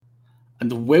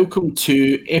and welcome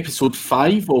to episode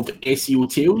 5 of SEO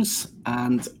Tales.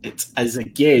 And it is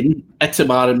again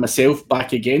Itamar and myself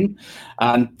back again.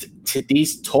 And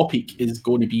today's topic is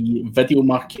going to be video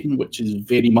marketing, which is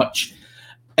very much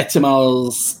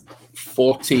Itamar's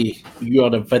forte. You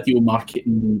are a video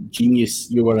marketing genius.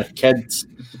 You were a kid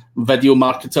video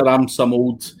marketer. I'm some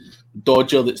old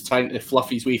dodger that's trying to fluff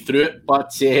his way through it,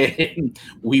 but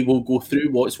we will go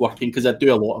through what's working, because I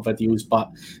do a lot of videos,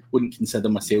 but wouldn't consider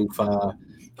myself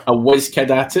a whiz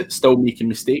kid at it, still making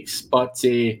mistakes, but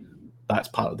that's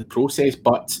part of the process.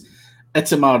 But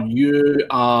Itamar, you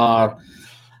are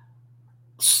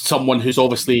someone who's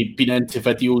obviously been into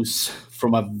videos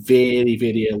from a very,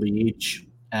 very early age,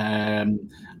 and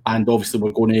obviously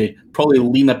we're going to probably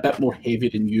lean a bit more heavy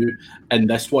than you in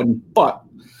this one, but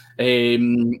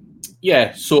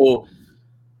so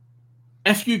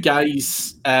if you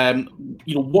guys,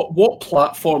 what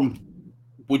platform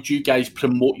would you guys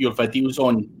promote your videos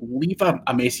on? Leave a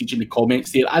message in the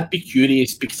comments there. I'd be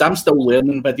curious, because I'm still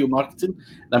learning video marketing,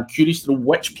 and I'm curious to know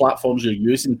which platforms you're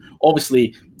using.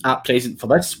 Obviously, at present for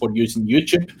this, we're using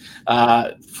YouTube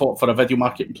for a video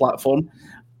marketing platform.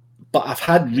 But I've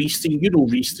had Restream,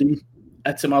 Restream,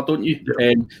 Itamar, don't you?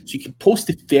 So you can post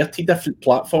to 30 different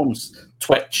platforms,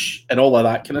 Twitch and all of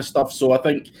that kind of stuff. So I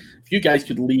think if you guys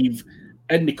could leave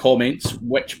in the comments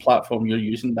which platform you're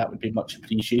using, that would be much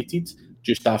appreciated,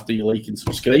 just after you like and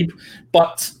subscribe.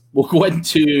 But we'll go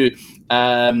into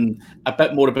a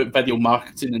bit more about video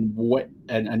marketing and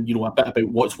a bit about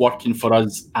what's working for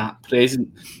us at present.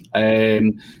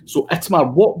 So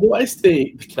Itamar, what is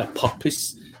the kind of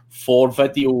purpose for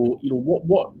video?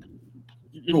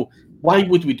 Why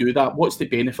would we do that? What's the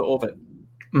benefit of it?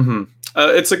 Mm-hmm.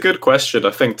 It's a good question.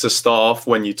 I think to start off,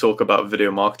 when you talk about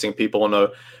video marketing, people want to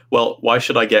know, well, why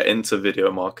should I get into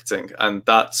video marketing? And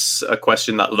that's a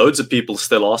question that loads of people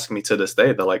still ask me to this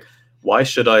day. They're like, why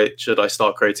should I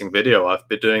start creating video? I've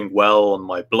been doing well on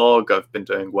my blog. I've been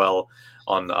doing well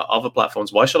on other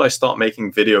platforms. Why should I start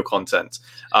making video content?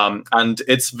 And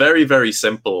it's very, very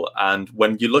simple. And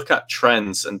when you look at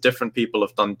trends, and different people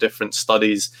have done different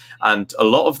studies, and a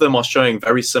lot of them are showing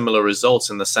very similar results,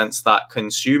 in the sense that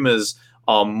consumers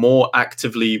are more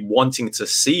actively wanting to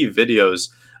see videos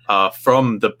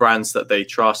from the brands that they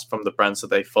trust, from the brands that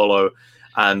they follow.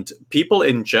 And people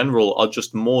in general are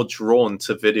just more drawn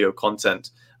to video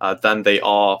content than they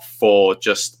are for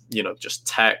just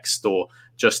text or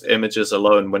just images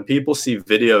alone. When people see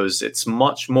videos, it's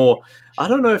much more, I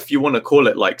don't know if you want to call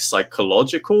it like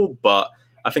psychological, but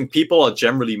I think people are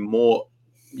generally more,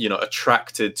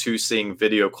 attracted to seeing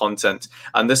video content.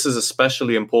 And this is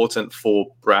especially important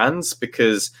for brands,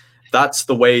 because that's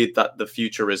the way that the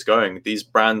future is going. These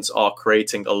brands are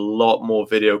creating a lot more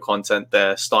video content.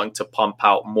 They're starting to pump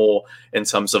out more in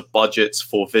terms of budgets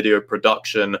for video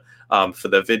production, for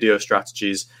their video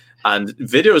strategies. And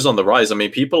video is on the rise. I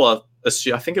mean, people are,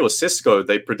 I think it was Cisco,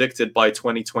 they predicted by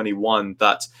 2021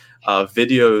 that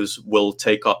videos will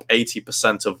take up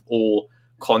 80% of all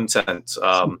content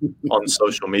on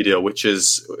social media, which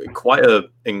is quite an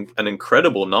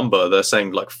incredible number. They're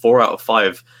saying like 4 out of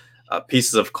 5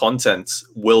 pieces of content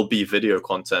will be video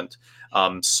content.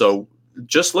 So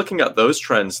just looking at those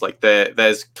trends, like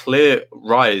there's clear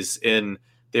rise in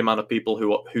the amount of people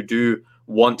who do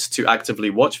want to actively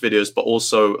watch videos, but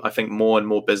also I think more and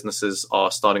more businesses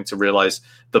are starting to realize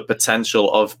the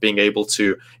potential of being able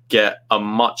to get a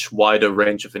much wider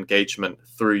range of engagement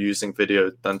through using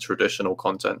video than traditional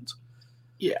content.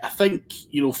 Yeah, I think,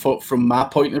 from my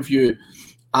point of view,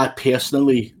 I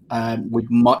personally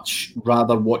would much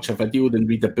rather watch a video than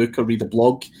read a book or read a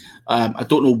blog. I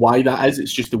don't know why that is.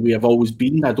 It's just the way I've always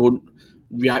been. I don't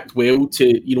react well to,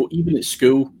 even at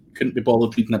school, couldn't be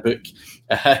bothered reading a book.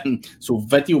 So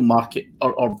video market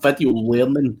or video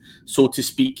learning, so to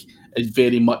speak, is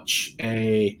very much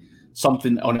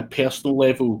something on a personal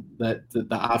level that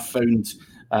I've found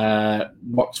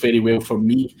works very well for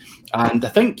me. And I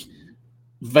think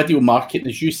video marketing,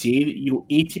 as you say,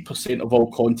 80% of all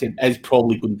content is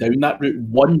probably going down that route.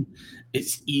 One,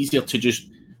 it's easier to just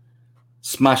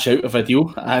smash out a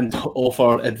video and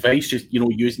offer advice, just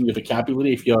using your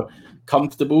vocabulary if you're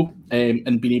comfortable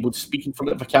and being able to speak in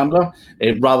front of a camera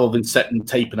rather than sit and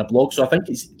type in a blog. So I think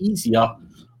it's easier,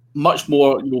 much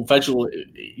more visual.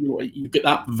 You get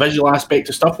that visual aspect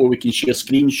of stuff where we can share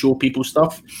screens, show people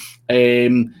stuff,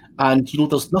 and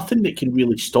there's nothing that can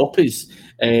really stop us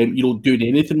doing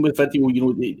anything with video,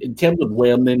 in terms of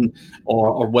learning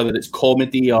or whether it's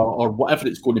comedy or whatever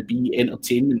it's going to be,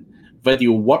 entertainment.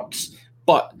 Video works.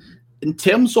 But in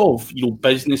terms of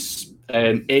business,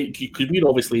 because we're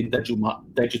obviously in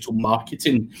digital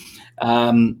marketing,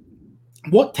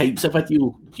 what types of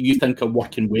video do you think are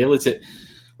working well? Is it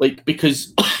like,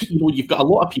 because you've got a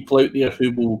lot of people out there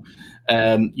who will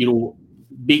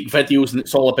make videos and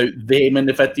it's all about them in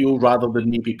the video rather than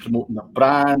maybe promoting their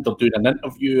brand or doing an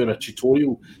interview or a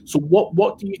tutorial. So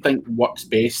what do you think works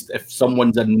best if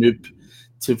someone's a noob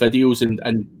to videos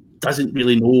and doesn't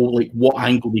really know like what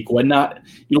angle they go in at?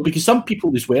 Because some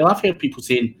people as well, I've heard people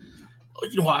saying,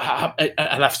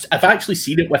 and I've actually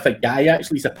seen it with a guy.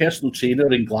 Actually, he's a personal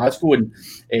trainer in Glasgow, and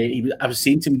I was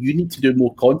saying to him, "You need to do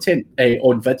more content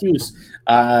on videos.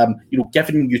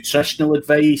 Giving him nutritional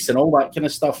advice and all that kind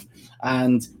of stuff."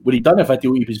 And when he done a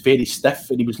video, he was very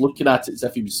stiff and he was looking at it as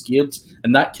if he was scared,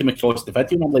 and that came across the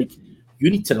video. And I'm like,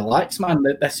 "You need to relax, man.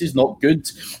 This is not good."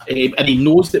 And he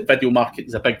knows that video marketing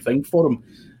is a big thing for him,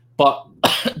 but.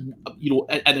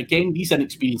 And again, these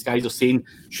inexperienced guys are saying,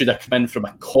 should I come in from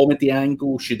a comedy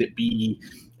angle? Should it be,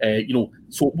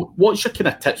 so what's your kind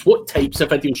of tips? What types of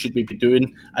videos should we be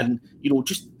doing? And,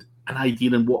 just an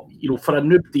idea on what, for a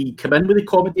noob, do you come in with a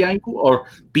comedy angle or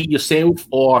be yourself?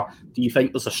 Or do you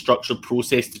think there's a structured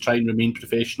process to try and remain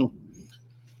professional?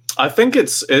 I think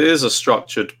it is a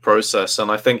structured process.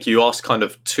 And I think you ask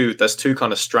there's two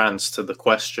kind of strands to the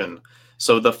question.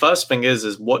 So the first thing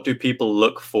is what do people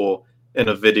look for in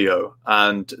a video?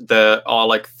 And there are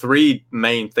like three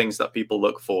main things that people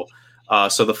look for.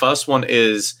 So the first one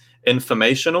is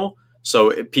informational. So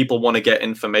if people want to get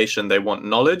information, they want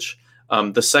knowledge.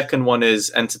 The second one is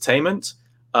entertainment.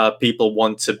 Some people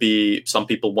want to be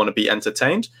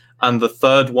entertained. And the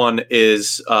third one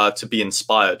is to be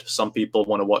inspired. Some people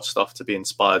want to watch stuff to be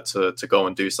inspired to go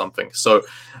and do something. So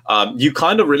you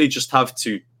kind of really just have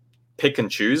to pick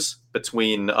and choose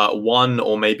between one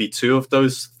or maybe two of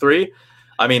those three.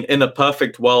 I mean, in a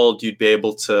perfect world, you'd be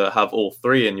able to have all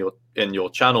three in your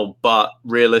channel, but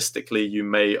realistically, you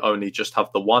may only just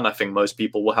have the one. I think most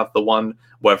people will have the one,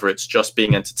 whether it's just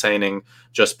being entertaining,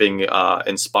 just being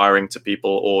inspiring to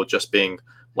people, or just being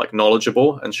like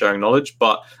knowledgeable and sharing knowledge.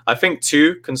 But I think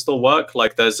two can still work.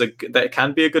 Like there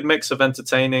can be a good mix of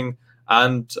entertaining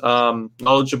and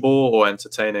knowledgeable, or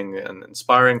entertaining and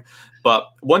inspiring.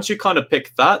 But once you kind of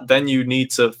pick that, then you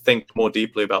need to think more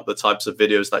deeply about the types of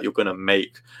videos that you're going to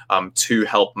make to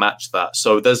help match that.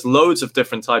 So there's loads of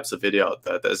different types of video out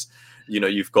there. There's,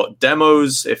 you've got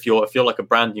demos. If you're like a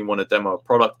brand and you want to demo a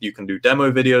product, you can do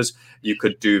demo videos. You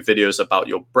could do videos about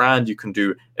your brand. You can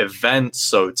do events.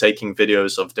 So taking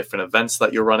videos of different events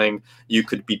that you're running. You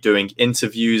could be doing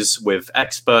interviews with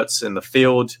experts in the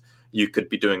field. You could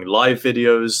be doing live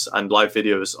videos, and live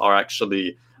videos are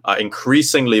actually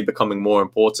increasingly becoming more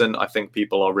important. I think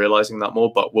people are realizing that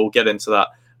more, but we'll get into that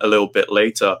a little bit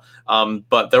later.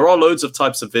 But there are loads of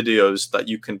types of videos that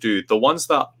you can do. The ones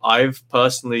that I've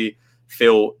personally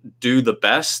feel do the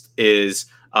best is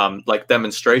like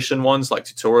demonstration ones, like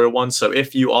tutorial ones. So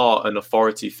if you are an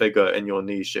authority figure in your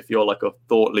niche, if you're like a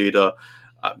thought leader,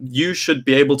 you should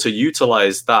be able to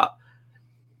utilize that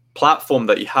platform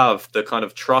that you have, the kind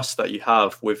of trust that you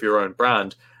have with your own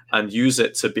brand, and use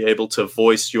it to be able to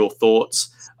voice your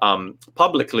thoughts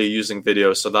publicly using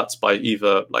video. So that's by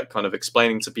either like kind of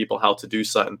explaining to people how to do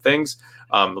certain things.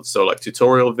 So like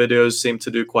tutorial videos seem to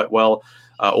do quite well.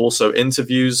 Also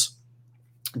interviews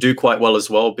do quite well as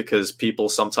well, because people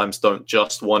sometimes don't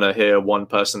just want to hear one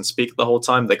person speak the whole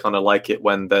time. They kind of like it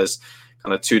when there's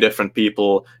kind of two different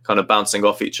people kind of bouncing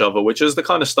off each other, which is the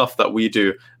kind of stuff that we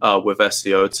do with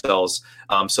SEO Tales.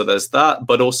 So there's that,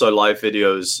 but also live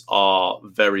videos are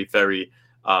very, very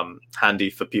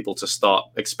handy for people to start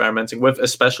experimenting with,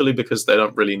 especially because they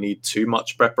don't really need too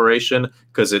much preparation,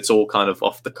 because it's all kind of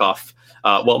off the cuff,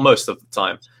 well, most of the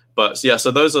time. But yeah, so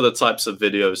those are the types of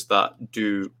videos that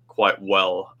do quite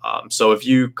well. So have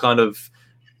you kind of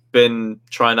been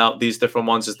trying out these different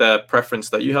ones? Is there a preference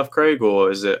that you have, Craig,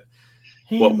 or is it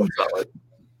what's that like?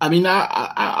 I mean,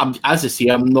 I'm as I say,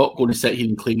 I'm not going to sit here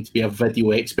and claim to be a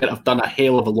video expert. I've done a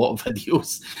hell of a lot of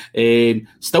videos.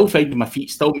 Still finding my feet,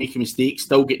 still making mistakes,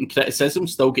 still getting criticism,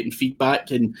 still getting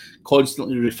feedback, and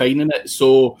constantly refining it.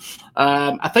 So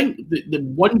I think the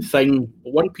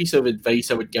one piece of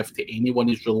advice I would give to anyone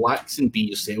is relax and be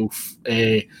yourself.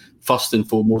 First and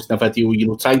foremost in a video,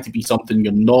 trying to be something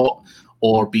you're not,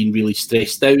 or being really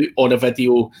stressed out on a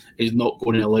video is not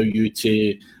going to allow you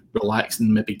to relax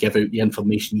and maybe give out the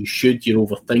information you should. You're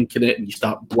overthinking it and you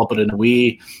start blubbering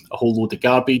away a whole load of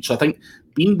garbage. So I think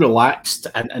being relaxed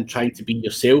and trying to be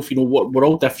yourself, we're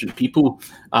all different people,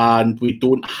 and we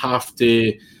don't have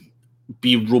to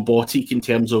be robotic in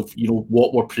terms of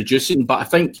what we're producing. But I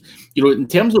think in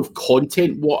terms of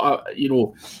content,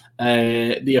 the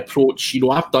approach,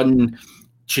 I've done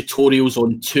tutorials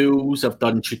on tools, I've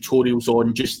done tutorials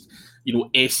on just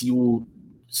SEO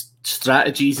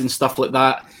strategies and stuff like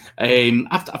that.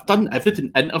 I've done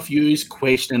everything: interviews,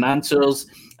 question and answers,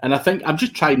 and I think I'm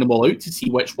just trying them all out to see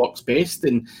which works best,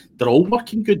 and they're all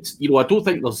working good. I don't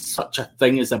think there's such a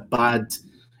thing as a bad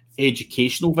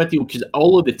educational video, because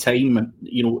all of the time,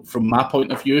 from my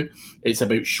point of view, it's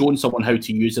about showing someone how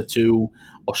to use a tool,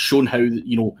 or showing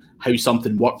how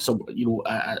something works, or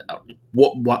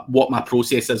what my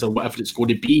process is, or whatever it's going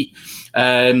to be.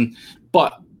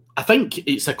 But I think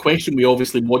it's a question we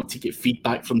obviously want to get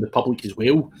feedback from the public as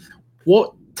well.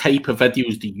 What type of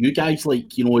videos do you guys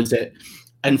like? Is it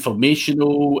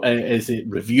informational? Is it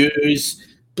reviews?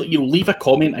 But leave a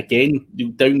comment again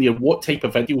down there. What type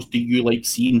of videos do you like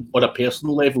seeing on a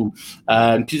personal level?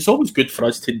 Because it's always good for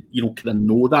us to kind of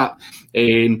know that,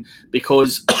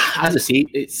 because as I say,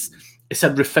 it's a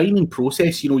refining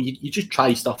process. You just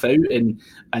try stuff out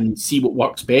and see what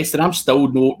works best. And I'm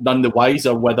still none the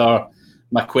wiser whether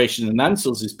my question and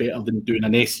answers is better than doing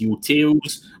an SEO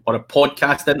Tales or a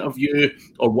podcast interview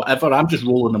or whatever. I'm just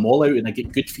rolling them all out, and I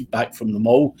get good feedback from them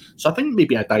all. So I think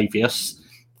maybe a diverse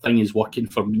thing is working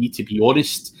for me, to be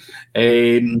honest.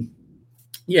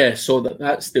 So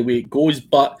that's the way it goes.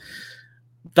 But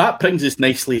that brings us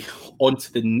nicely on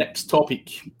to the next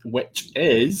topic, which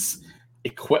is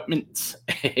equipment.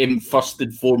 First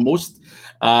and foremost,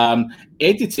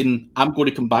 editing. I'm going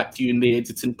to come back to you in the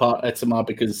editing part, Itamar,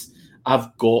 because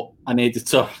I've got an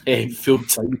editor full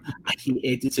time. I hate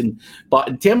editing. But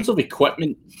in terms of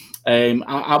equipment,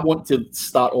 I want to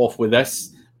start off with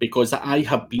this, because I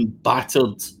have been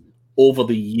battered over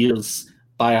the years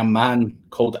by a man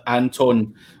called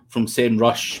Anton from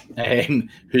SEMrush,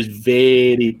 who's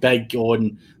very big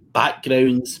on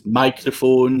backgrounds,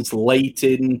 microphones,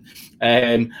 lighting,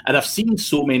 and I've seen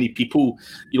so many people,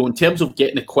 in terms of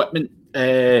getting equipment,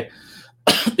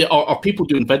 are people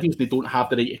doing videos, they don't have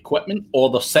the right equipment, or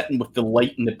they're sitting with the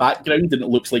light in the background and it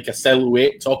looks like a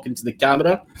silhouette talking to the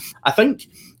camera. I think,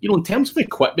 in terms of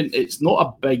equipment, it's not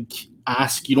a big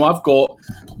ask. I've got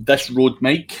this Rode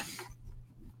mic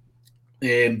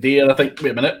there. I think,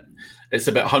 wait a minute, it's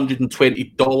about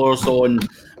 $120 on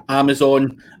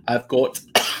Amazon. I've got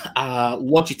a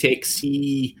Logitech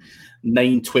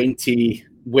C920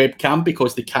 webcam,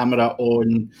 because the camera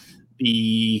on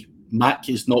the Mac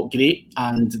is not great,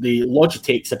 and the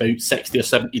Logitech's about $60 or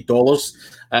 $70,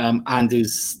 and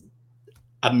is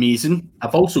amazing.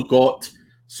 I've also got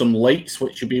some lights,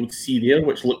 which you'll be able to see there,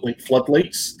 which look like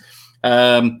floodlights.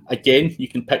 Again, you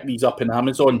can pick these up in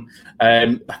Amazon.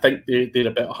 I think they're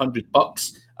about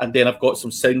 $100. And then I've got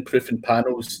some soundproofing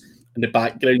panels in the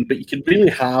background, but you can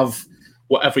really have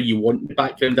whatever you want in the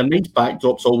background. A nice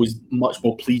backdrop's always much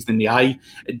more pleasing in the eye.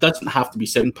 It doesn't have to be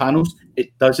sound panels. It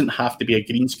doesn't have to be a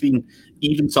green screen.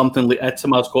 Even something like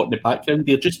Itamar's got in the background,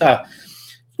 they're just a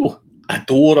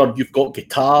door, or you've got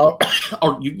guitar,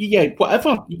 or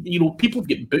whatever. People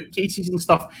get bookcases and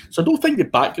stuff. So I don't think the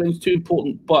background's too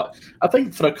important, but I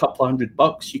think for a couple of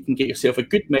 $100, you can get yourself a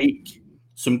good mic,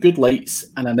 some good lights,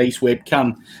 and a nice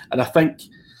webcam. And I think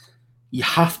you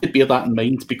have to bear that in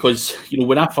mind, because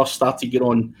when I first started getting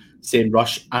on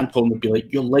SEMrush, Anton would be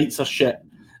like, "Your lights are shit,"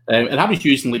 and I was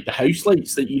using like the house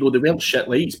lights that they weren't shit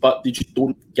lights, but they just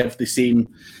don't give the same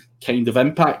kind of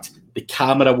impact. The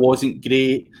camera wasn't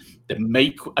great. The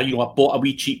mic, I bought a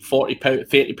wee cheap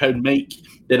 £30 mic,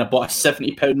 then I bought a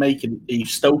 £70 mic, and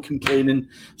he's still complaining.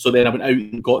 So then I went out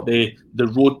and got the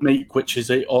Rode mic, which is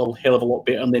a hell of a lot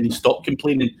better, and then he stopped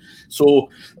complaining. So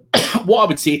what I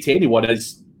would say to anyone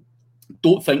is,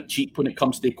 don't think cheap when it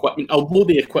comes to equipment. Although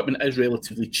the equipment is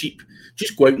relatively cheap,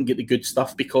 just go out and get the good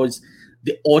stuff, because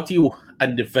the audio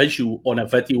and the visual on a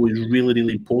video is really,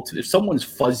 really important. If someone's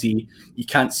fuzzy, you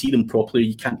can't see them properly,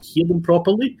 you can't hear them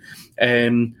properly,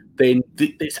 then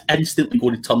it's instantly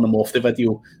going to turn them off the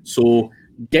video. So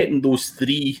getting those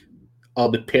three are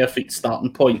the perfect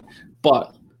starting point.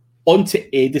 But onto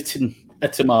editing,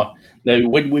 Itamar. Now,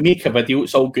 when we make a video,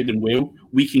 it's all good and well.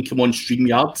 We can come on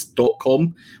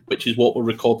StreamYard.com, which is what we're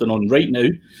recording on right now,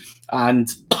 and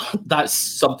that's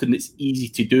something that's easy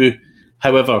to do.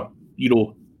 However,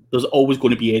 there's always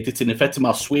going to be editing. If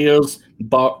Itamar swears,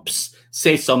 burps,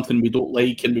 says something we don't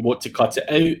like and we want to cut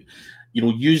it out,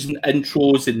 using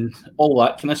intros and all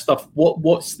that kind of stuff,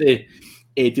 what's the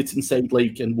editing side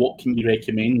like, and what can you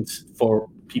recommend for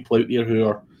people out there who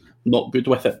are not good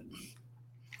with it?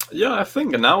 Yeah, I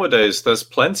think nowadays there's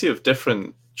plenty of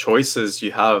different choices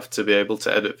you have to be able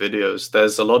to edit videos.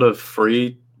 There's a lot of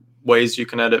free ways you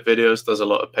can edit videos. There's a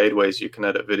lot of paid ways you can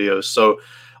edit videos. So,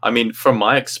 I mean, from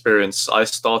my experience, I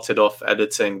started off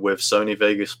editing with Sony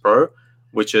Vegas Pro,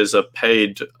 which is a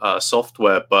paid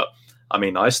software. But I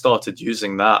mean, I started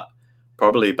using that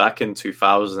probably back in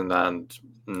 2000 and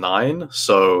 2009.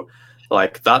 So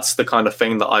like that's the kind of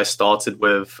thing that I started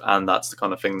with, and that's the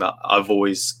kind of thing that I've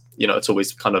always, it's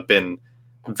always kind of been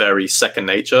very second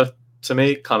nature to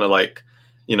me. Kind of like,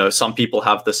 some people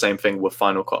have the same thing with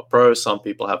Final Cut Pro, some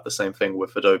people have the same thing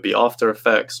with Adobe After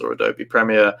Effects or Adobe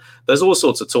Premiere. There's all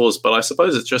sorts of tools, but I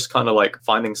suppose it's just kind of like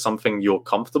finding something you're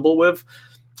comfortable with.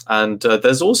 And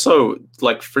there's also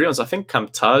like free ones. I think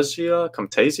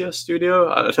Camtasia Studio.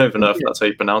 I don't even know if that's how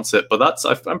you pronounce it, but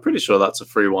I'm pretty sure that's a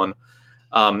free one.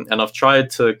 And I've tried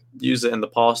to use it in the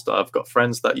past. I've got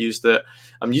friends that used it.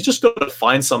 You just got to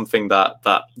find something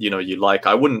that you like.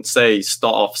 I wouldn't say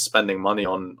start off spending money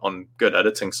on good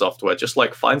editing software. Just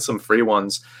like find some free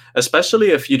ones,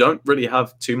 especially if you don't really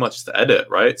have too much to edit,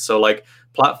 right? So like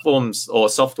platforms or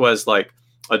softwares like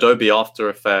Adobe After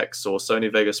Effects or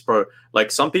Sony Vegas Pro,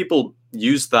 like some people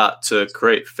use that to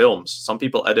create films. Some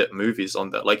people edit movies on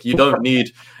that. Like you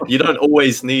don't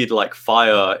always need like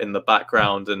fire in the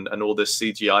background and all this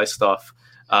CGI stuff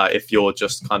if you're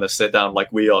just kind of sit down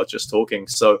like we are just talking.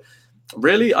 So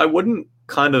really, I wouldn't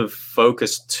kind of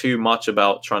focus too much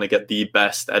about trying to get the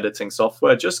best editing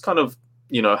software. Just kind of,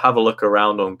 have a look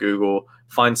around on Google,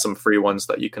 find some free ones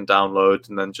that you can download,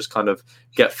 and then just kind of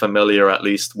get familiar at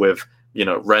least with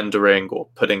rendering or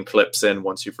putting clips in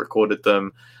once you've recorded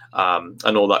them,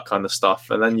 and all that kind of stuff.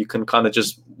 And then you can kind of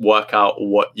just work out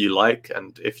what you like.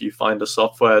 And if you find a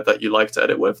software that you like to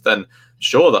edit with, then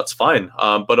sure, that's fine.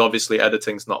 But obviously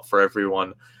editing's not for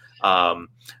everyone.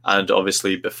 And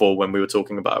obviously before, when we were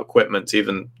talking about equipment,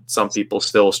 even some people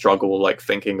still struggle like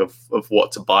thinking of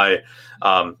what to buy.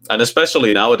 And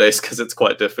especially nowadays, because it's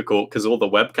quite difficult because all the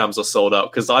webcams are sold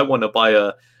out. Because I want to buy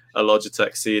a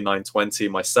Logitech C920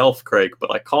 myself, Craig, but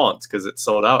I can't because it's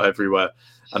sold out everywhere.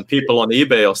 And people on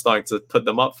eBay are starting to put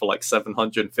them up for like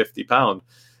 £750.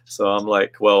 So I'm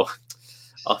like, well,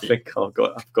 I think I've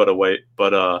got to wait.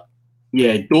 But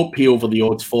yeah, don't pay over the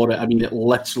odds for it. I mean, it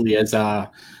literally is a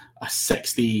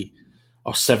 60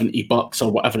 or $70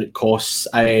 or whatever it costs.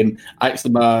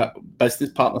 Actually, my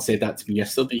business partner said that to me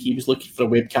yesterday. He was looking for a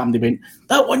webcam. They went,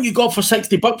 that one you got for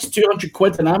 £60, 200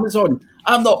 quid on Amazon.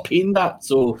 I'm not paying that.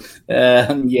 So,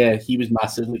 yeah, he was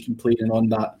massively complaining on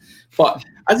that. But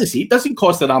as I say, it doesn't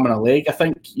cost an arm and a leg. I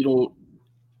think,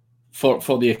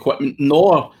 for the equipment,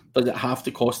 nor does it have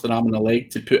to cost an arm and a leg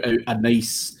to put out a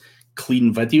nice,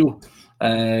 clean video.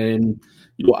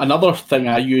 Another thing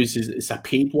I use is it's a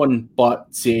paid one, but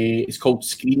it's called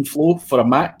ScreenFlow for a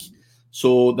Mac.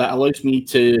 So that allows me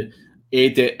to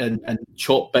edit and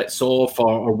chop bits off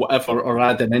or whatever, or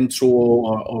add an intro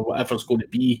or whatever it's going to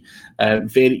be.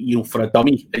 Very, for a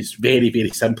dummy, it's very,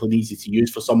 very simple and easy to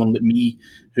use for someone like me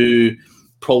who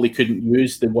probably couldn't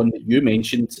use the one that you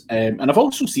mentioned. And I've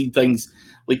also seen things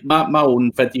like my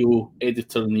own video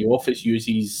editor in the office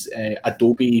uses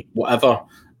Adobe whatever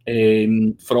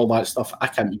for all that stuff. I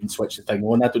can't even switch the thing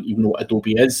on. I don't even know what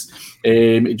Adobe is.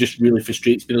 It just really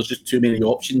frustrates me. There's just too many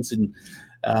options and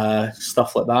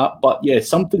stuff like that. But yeah,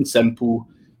 something simple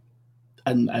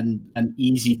and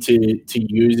easy to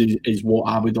use is what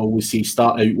I would always say.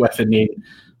 Start out with, and then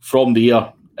from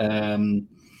there,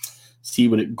 see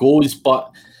where it goes.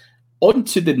 But on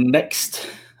to the next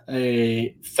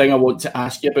thing I want to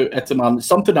ask you about, Itamar. It's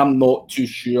something I'm not too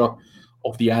sure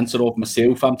of the answer of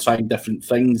myself. I'm trying different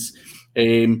things.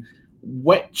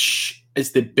 Which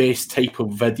is the best type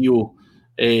of video?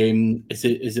 Is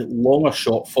it long or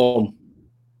short form?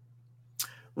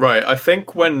 Right. I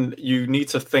think when you need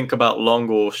to think about long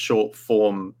or short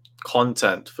form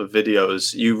content for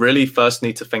videos, you really first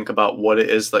need to think about what it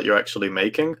is that you're actually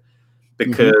making.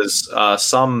 Because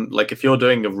some, like if you're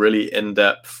doing a really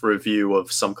in-depth review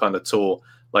of some kind of tool,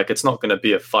 like it's not going to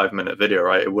be a 5-minute video,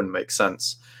 right? It wouldn't make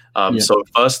sense. So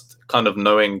first kind of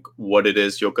knowing what it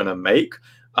is you're going to make,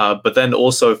 but then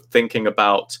also thinking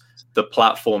about the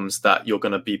platforms that you're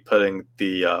going to be putting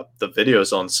the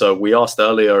videos on. So we asked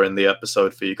earlier in the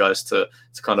episode for you guys to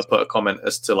kind of put a comment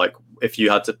as to like, if you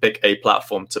had to pick a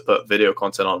platform to put video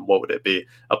content on, what would it be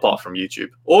apart from YouTube?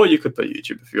 Or you could put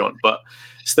YouTube if you want, but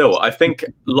still, I think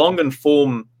long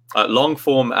form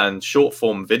and short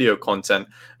form video content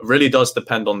really does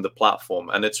depend on the platform.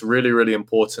 And it's really, really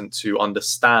important to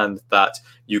understand that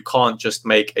you can't just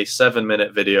make a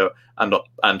 7-minute video and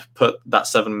put that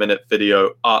 7-minute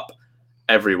video up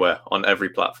everywhere on every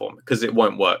platform, because it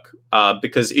won't work.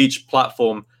 Because each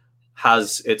platform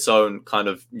has its own kind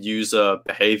of user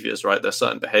behaviors, right? There's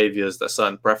certain behaviors, there's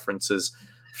certain preferences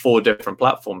for different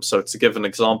platforms. So to give an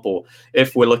example,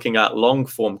 if we're looking at long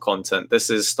form content, this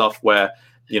is stuff where,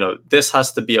 this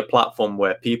has to be a platform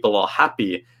where people are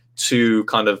happy to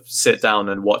kind of sit down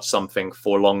and watch something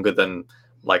for longer than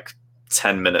like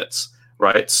 10 minutes,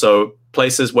 right? So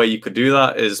places where you could do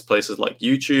that is places like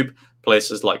YouTube,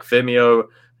 places like Vimeo,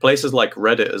 places like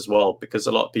Reddit as well, because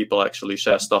a lot of people actually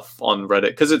share stuff on Reddit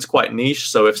because it's quite niche.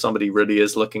 So if somebody really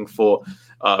is looking for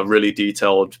a really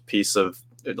detailed piece of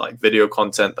like video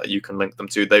content that you can link them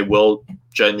to, they will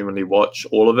genuinely watch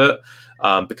all of it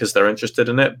because they're interested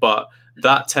in it. But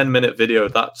that 10-minute video,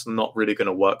 that's not really going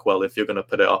to work well if you're going to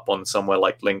put it up on somewhere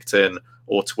like LinkedIn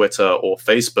or Twitter or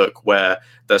Facebook, where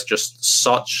there's just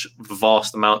such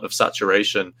vast amount of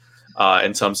saturation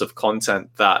in terms of content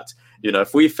that, you know,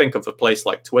 if we think of a place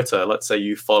like Twitter, let's say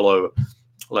you follow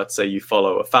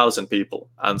 1,000 people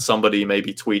and somebody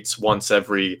maybe tweets once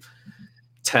every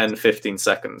 10, 15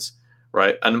 seconds,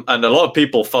 right? And a lot of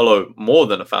people follow more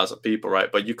than 1,000 people,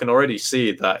 right? But you can already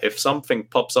see that if something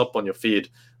pops up on your feed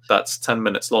that's 10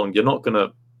 minutes long, you're not going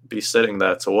to be sitting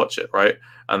there to watch it, right?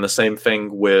 And the same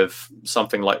thing with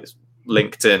something like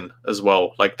LinkedIn as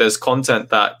well. Like there's content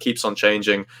that keeps on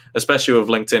changing, especially with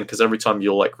LinkedIn, because every time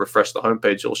you'll like refresh the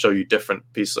homepage, it'll show you different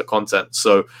pieces of content.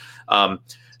 So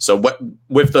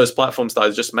with those platforms that I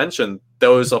just mentioned,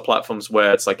 those are platforms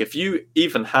where it's like if you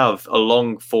even have a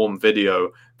long form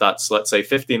video that's, let's say,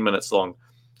 15 minutes long.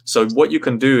 So what you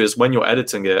can do is when you're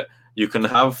editing it, you can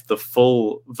have the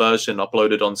full version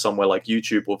uploaded on somewhere like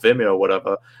YouTube or Vimeo or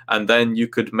whatever, and then you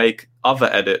could make other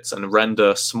edits and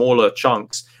render smaller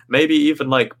chunks, maybe even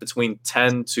like between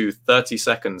 10 to 30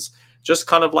 seconds, just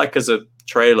kind of like as a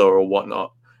trailer or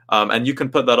whatnot. And you can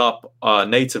put that up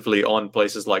natively on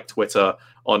places like Twitter,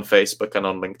 on Facebook, and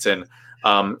on LinkedIn.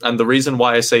 And the reason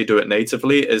why I say do it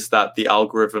natively is that the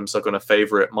algorithms are going to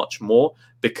favor it much more,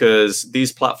 because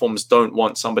these platforms don't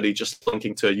want somebody just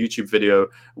linking to a YouTube video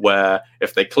where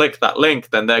if they click that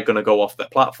link, then they're going to go off their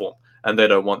platform. And they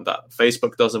don't want that.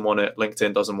 Facebook doesn't want it,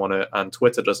 LinkedIn doesn't want it, and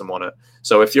Twitter doesn't want it.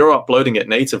 So if you're uploading it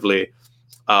natively,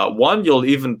 one, you'll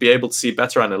even be able to see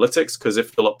better analytics, because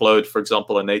if you'll upload, for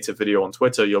example, a native video on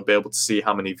Twitter, you'll be able to see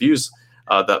how many views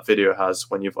that video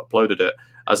has when you've uploaded it,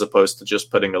 as opposed to just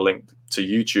putting a link to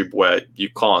YouTube where you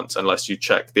can't unless you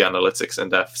check the analytics in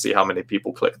depth, see how many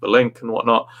people click the link and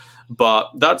whatnot.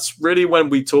 But that's really when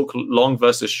we talk long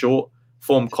versus short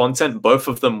form content. Both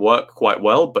of them work quite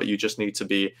well, but you just need to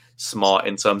be smart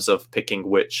in terms of picking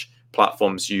which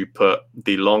platforms you put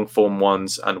the long form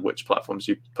ones and which platforms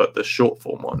you put the short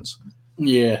form ones.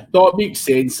 Yeah, no, it makes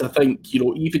sense. I think, you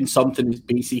know, even something as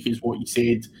basic as what you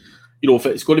said, you know, if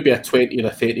it's going to be a 20 or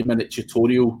a 30-minute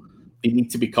tutorial, they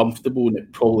need to be comfortable, and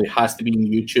it probably has to be in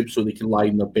YouTube so they can lie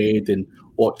in their bed and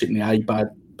watch it in the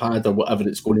iPad or whatever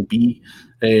it's going to be.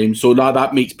 So now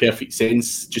that makes perfect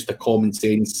sense, just a common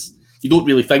sense. You don't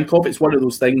really think of it. It's one of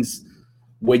those things,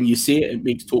 when you say it, it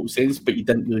makes total sense, but you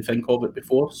didn't really think of it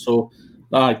before. So,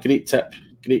 great tip.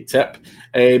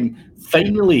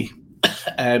 Finally,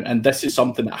 and this is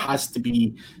something that has to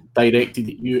be directed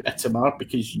at you, Itamar,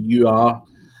 because you are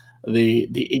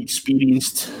the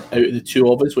experienced out of the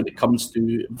two of us when it comes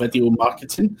to video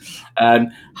marketing. How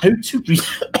to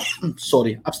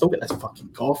sorry, I've still got this fucking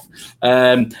cough.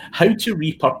 How to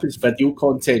repurpose video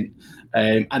content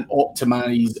and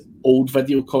optimize old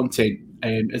video content.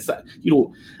 Is that, you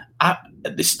know, at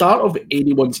the start of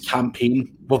anyone's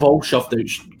campaign, we've all shoved out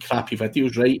crappy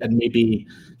videos, right? And maybe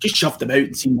just shoved them out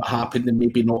and seen what happened, and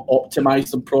maybe not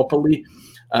optimized them properly.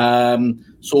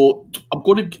 So I'm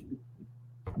going to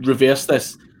reverse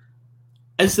this.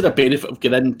 Is there a benefit of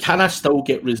getting in? Can I still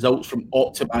get results from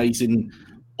optimizing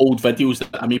old videos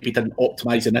that I maybe didn't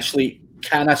optimize initially?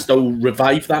 Can I still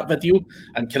revive that video,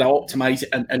 and can I optimize it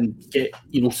and get,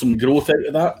 you know, some growth out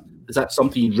of that? Is that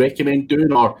something you'd recommend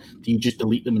doing, or do you just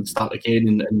delete them and start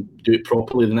again and do it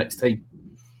properly the next time?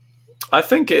 I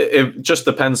think it just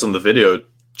depends on the video.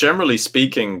 Generally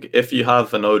speaking, if you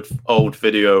have an old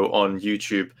video on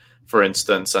YouTube, for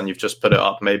instance, and you've just put it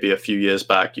up maybe a few years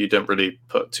back, you didn't really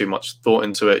put too much thought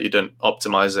into it, you didn't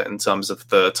optimize it in terms of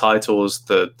the titles,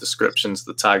 the descriptions,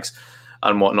 the tags,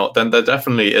 and whatnot, then there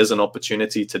definitely is an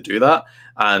opportunity to do that.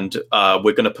 And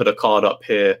we're going to put a card up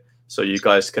here so you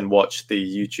guys can watch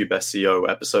the YouTube SEO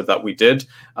episode that we did,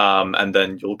 and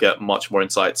then you'll get much more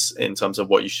insights in terms of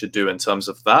what you should do in terms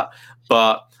of that.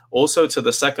 But also to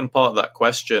the second part of that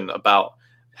question about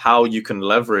how you can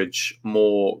leverage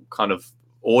more kind of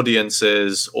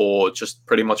audiences or just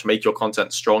pretty much make your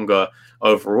content stronger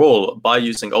overall by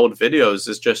using old videos,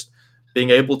 is just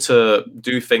being able to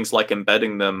do things like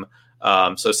embedding them.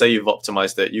 So say you've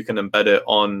optimized it, you can embed it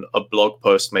on a blog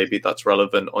post maybe that's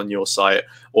relevant on your site,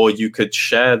 or you could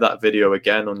share that video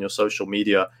again on your social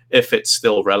media if it's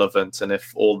still relevant and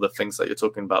if all the things that you're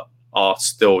talking about are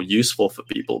still useful for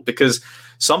people. Because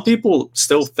some people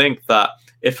still think that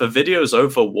if a video is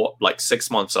over like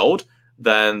 6 months old,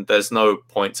 then there's no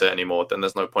point to it anymore. Then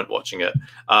there's no point watching it.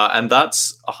 And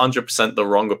that's 100% the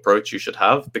wrong approach you should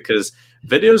have, because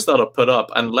videos that are put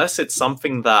up, unless it's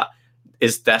something that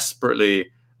is desperately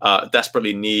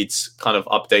needs kind of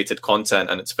updated content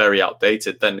and it's very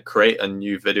outdated, then create a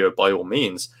new video by all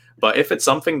means. But if it's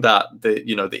something that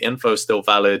the info is still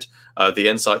valid, the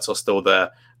insights are still there,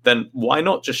 then why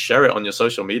not just share it on your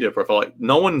social media profile? Like,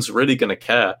 no one's really going to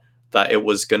care that it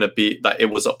was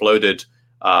uploaded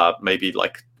maybe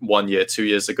like 1 year, 2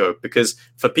 years ago, because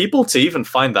for people to even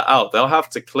find that out, they'll have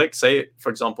to click, say,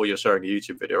 for example, you're sharing a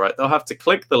YouTube video, right? They'll have to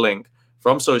click the link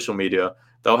from social media.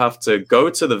 They'll have to go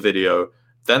to the video.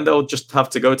 Then they'll just have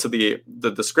to go to the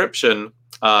description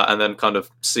and then kind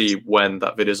of see when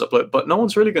that video is uploaded. But no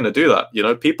one's really going to do that.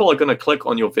 People are going to click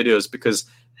on your videos because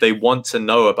they want to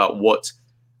know about what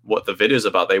the video is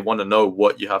about. They want to know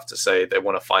what you have to say. They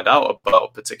want to find out about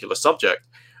a particular subject.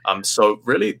 So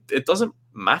really, it doesn't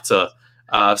matter.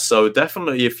 So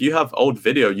definitely, if you have old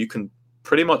video, you can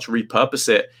pretty much repurpose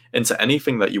it into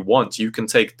anything that you want. You can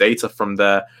take data from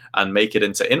there and make it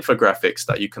into infographics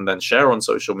that you can then share on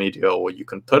social media, or you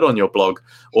can put on your blog,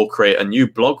 or create a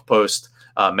new blog post,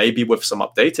 maybe with some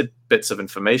updated bits of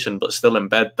information, but still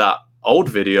embed that old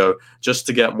video just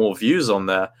to get more views on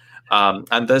there.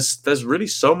 And there's really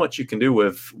so much you can do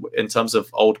in terms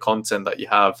of old content that you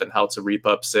have and how to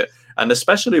repurpose it, and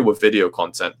especially with video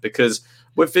content, because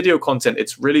with video content,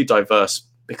 it's really diverse.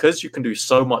 Because you can do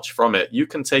so much from it. You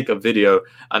can take a video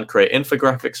and create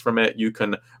infographics from it. You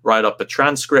can write up a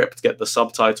transcript, get the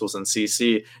subtitles and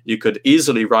CC. You could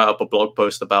easily write up a blog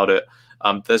post about it.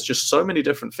 There's just so many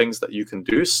different things that you can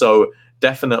do. So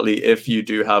definitely, if you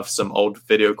do have some old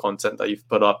video content that you've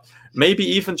put up, maybe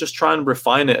even just try and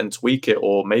refine it and tweak it,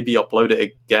 or maybe upload it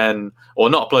again, or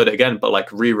not upload it again, but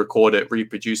like re-record it,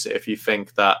 reproduce it if you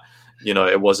think that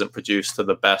it wasn't produced to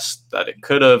the best that it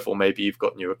could have, or maybe you've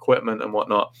got new equipment and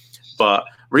whatnot. But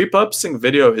repurposing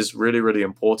video is really, really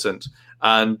important.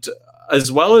 And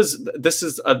as well as, this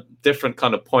is a different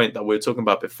kind of point that we were talking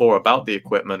about before about the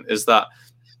equipment, is that,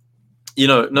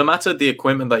 no matter the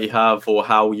equipment that you have or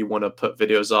how you want to put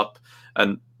videos up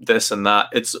and this and that,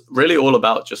 it's really all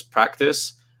about just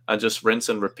practice and just rinse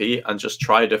and repeat and just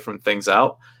try different things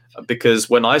out. Because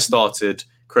when I started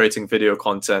creating video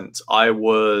content, I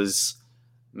was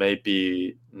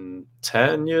maybe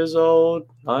 10 years old,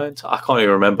 9, I can't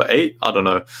even remember, 8, I don't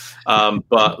know.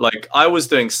 But like, I was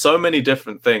doing so many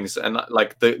different things, and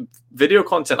like the video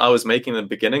content I was making in the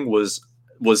beginning was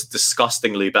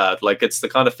disgustingly bad. Like, it's the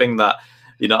kind of thing that,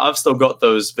 I've still got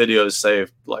those videos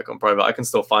saved, like on private. I can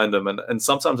still find them. And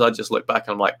sometimes I just look back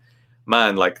and I'm like,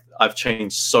 man, like, I've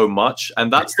changed so much.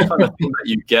 And that's the kind of thing that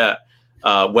you get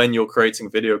when you're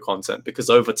creating video content, because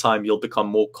over time you'll become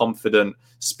more confident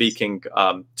speaking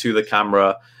to the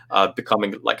camera,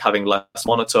 becoming like having less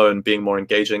monotone, being more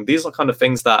engaging. These are kind of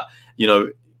things that,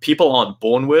 people aren't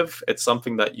born with. It's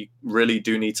something that you really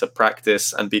do need to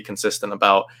practice and be consistent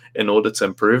about in order to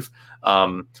improve.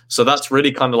 So that's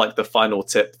really kind of like the final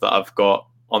tip that I've got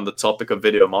on the topic of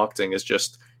video marketing, is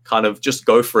just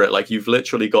go for it. Like, you've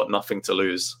literally got nothing to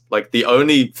lose. Like, the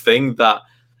only thing that,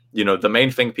 the main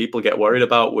thing people get worried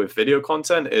about with video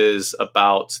content is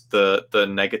about the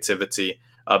negativity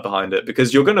behind it,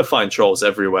 because you're going to find trolls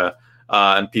everywhere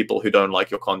and people who don't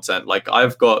like your content. Like,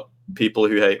 I've got people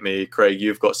who hate me. Craig,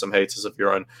 you've got some haters of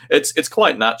your own. It's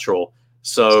quite natural.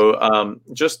 So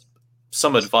just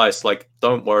some advice, like,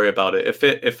 don't worry about it.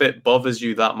 If it bothers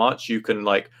you that much, you can,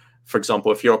 like, for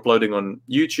example, if you're uploading on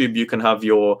YouTube, you can have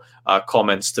your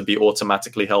comments to be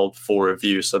automatically held for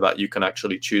review, so that you can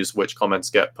actually choose which comments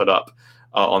get put up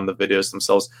on the videos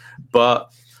themselves.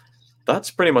 But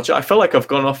that's pretty much it. I feel like I've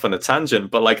gone off on a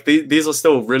tangent, but like, these are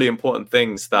still really important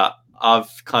things that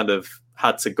I've kind of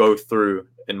had to go through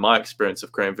in my experience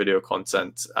of creating video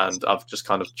content, and I've just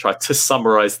kind of tried to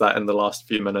summarize that in the last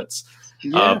few minutes.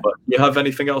 Yeah. But you have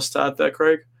anything else to add there,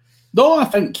 Craig? No, I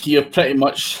think you pretty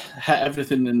much hit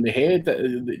everything in the head.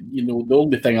 The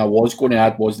only thing I was going to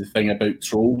add was the thing about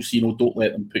trolls. Don't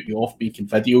let them put you off making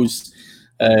videos.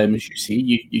 As you say,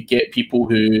 you get people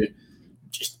who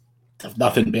just have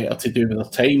nothing better to do with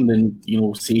their time than,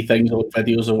 say things on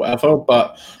videos or whatever,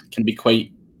 but can be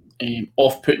quite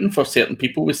off-putting for certain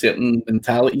people with certain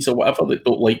mentalities or whatever that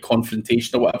don't like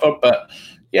confrontation or whatever. But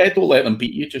yeah, don't let them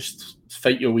beat you. Just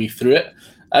fight your way through it.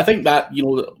 I think that,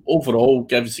 overall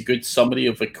gives a good summary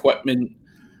of equipment,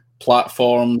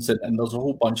 platforms, and there's a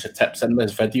whole bunch of tips in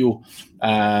this video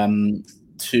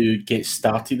to get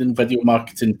started in video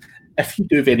marketing. If you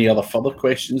do have any other further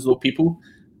questions, though, people,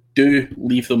 do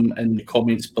leave them in the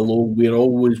comments below. We're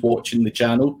always watching the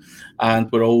channel,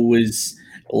 and we're always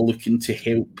looking to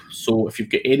help. So if you've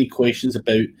got any questions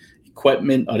about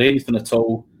equipment or anything at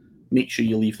all, make sure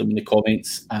you leave them in the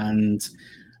comments, and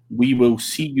we will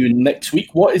see you next week.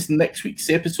 What is next week's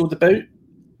episode about?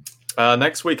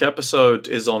 Next week's episode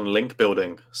is on link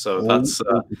building. So that's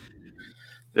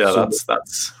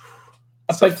that's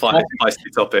a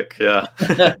feisty topic. Yeah.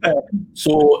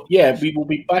 So yeah, we will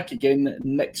be back again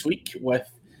next week with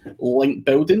link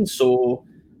building. So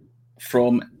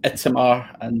from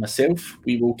Itamar and myself,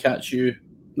 we will catch you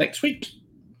next week.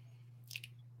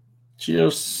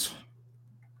 Cheers.